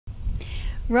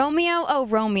Romeo, oh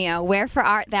Romeo, wherefore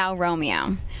art thou,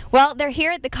 Romeo? Well, they're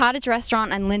here at the Cottage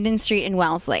Restaurant on Linden Street in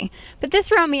Wellesley. But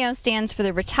this Romeo stands for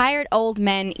the Retired Old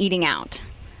Men Eating Out.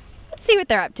 Let's see what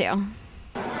they're up to.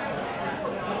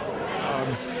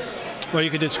 Well, you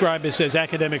could describe this as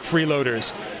academic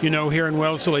freeloaders. You know, here in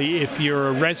Wellesley, if you're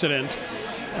a resident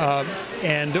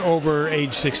and over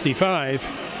age 65,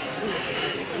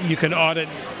 you can audit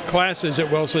classes at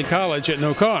Wellesley College at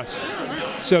no cost.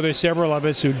 So there's several of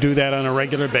us who do that on a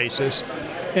regular basis.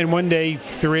 And one day,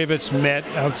 3 of us met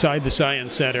outside the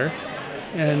Science Center,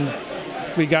 and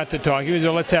we got to talking. We said,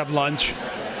 let's have lunch.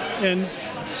 And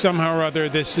somehow or other,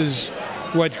 this is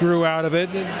what grew out of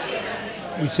it.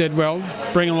 We said, well,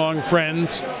 bring along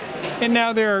friends. And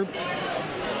now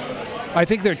I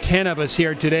think there are 10 of us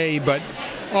here today, but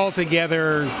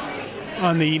altogether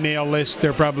on the email list, there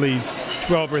are probably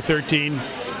 12 or 13.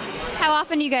 How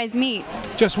often do you guys meet?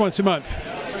 Just once a month.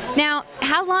 Now,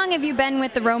 how long have you been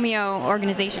with the Romeo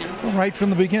organization? Right from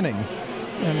the beginning.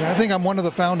 And I think I'm one of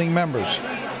the founding members.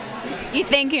 You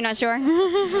think? You're not sure?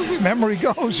 Memory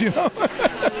goes, you know.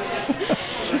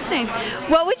 Nice.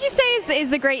 What would you say is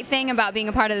the great thing about being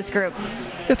a part of this group?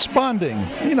 It's bonding.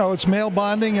 You know, it's male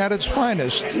bonding at its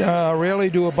finest. Rarely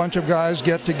do a bunch of guys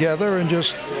get together and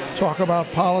just talk about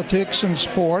politics and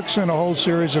sports and a whole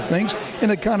series of things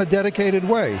in a kind of dedicated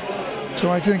way. So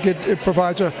I think it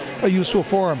provides a useful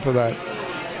forum for that.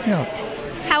 Yeah.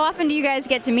 How often do you guys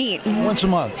get to meet? Once a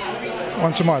month.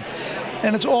 Once a month.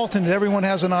 And it's alternate. Everyone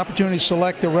has an opportunity to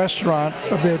select a restaurant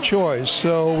of their choice.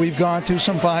 So we've gone to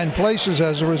some fine places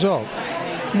as a result.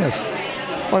 Yes.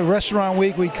 Like Restaurant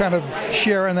Week, we kind of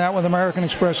share in that with American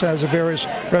Express has various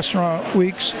restaurant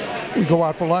weeks. We go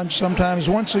out for lunch sometimes.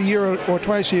 Once a year or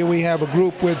twice a year, we have a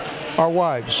group with our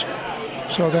wives.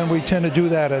 So then we tend to do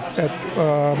that at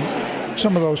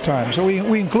some of those times. So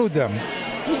we include them.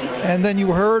 And then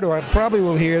you heard, or I probably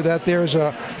will hear, that there's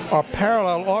a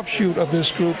parallel offshoot of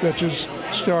this group that is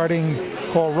starting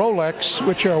called Rolex,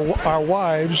 which our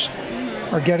wives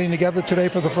are getting together today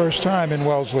for the first time in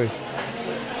Wellesley.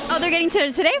 Oh, they're getting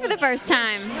together today for the first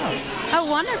time. Oh,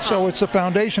 wonderful. So it's the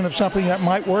foundation of something that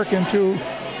might work into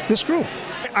this group.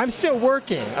 I'm still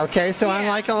working, okay? So I'm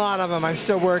like a lot of them, I'm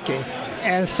still working.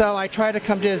 And so I try to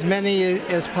come to as many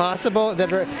as possible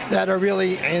that are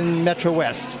really in Metro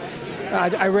West.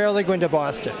 I rarely go into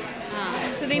Boston.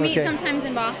 So they meet sometimes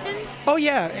in Boston? Oh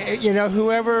yeah, you know,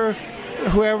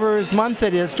 whoever's month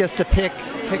it is gets to pick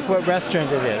what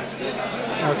restaurant it is.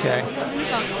 Okay.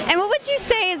 And what would you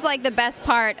say is like the best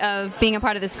part of being a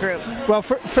part of this group? Well,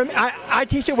 I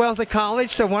teach at Wellesley College,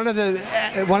 so one of the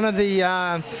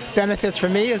benefits for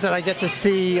me is that I get to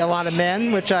see a lot of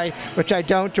men, which I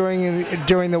don't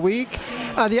during the week.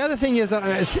 The other thing is,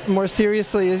 more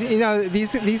seriously, is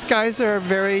these guys are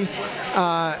very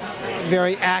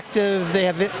active. They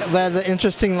have led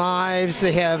interesting lives.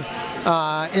 They have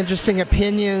interesting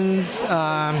opinions.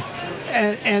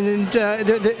 And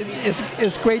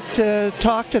it's great to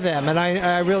talk to them, and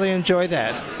I really enjoy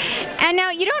that. And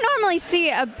now, you don't normally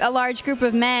see a large group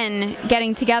of men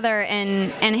getting together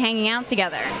and hanging out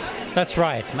together. That's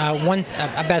right.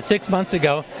 About 6 months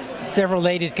ago, several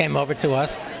ladies came over to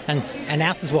us and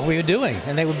asked us what we were doing,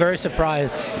 and they were very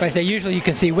surprised. But I say, usually you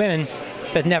can see women,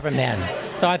 but never men.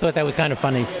 So I thought that was kind of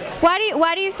funny. Why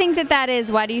do you think that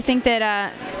is? Why do you think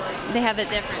that they have that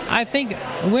difference? I think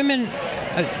women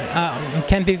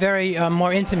can be very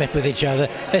more intimate with each other.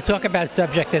 They talk about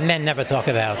subjects that men never talk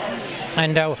about.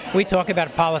 And we talk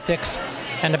about politics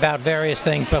and about various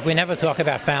things, but we never talk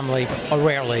about family, or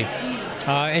rarely.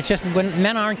 It's just when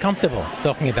men aren't comfortable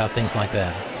talking about things like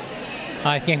that.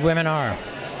 I think women are.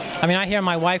 I mean, I hear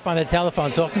my wife on the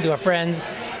telephone talking to her friends,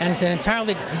 and it's an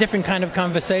entirely different kind of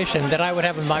conversation that I would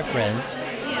have with my friends.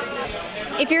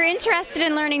 If you're interested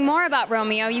in learning more about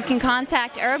Romeo, you can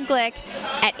contact Herb Glick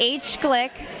at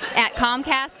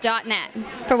hglick@comcast.net.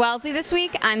 For Wellesley This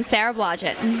Week, I'm Sarah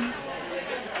Blodgett.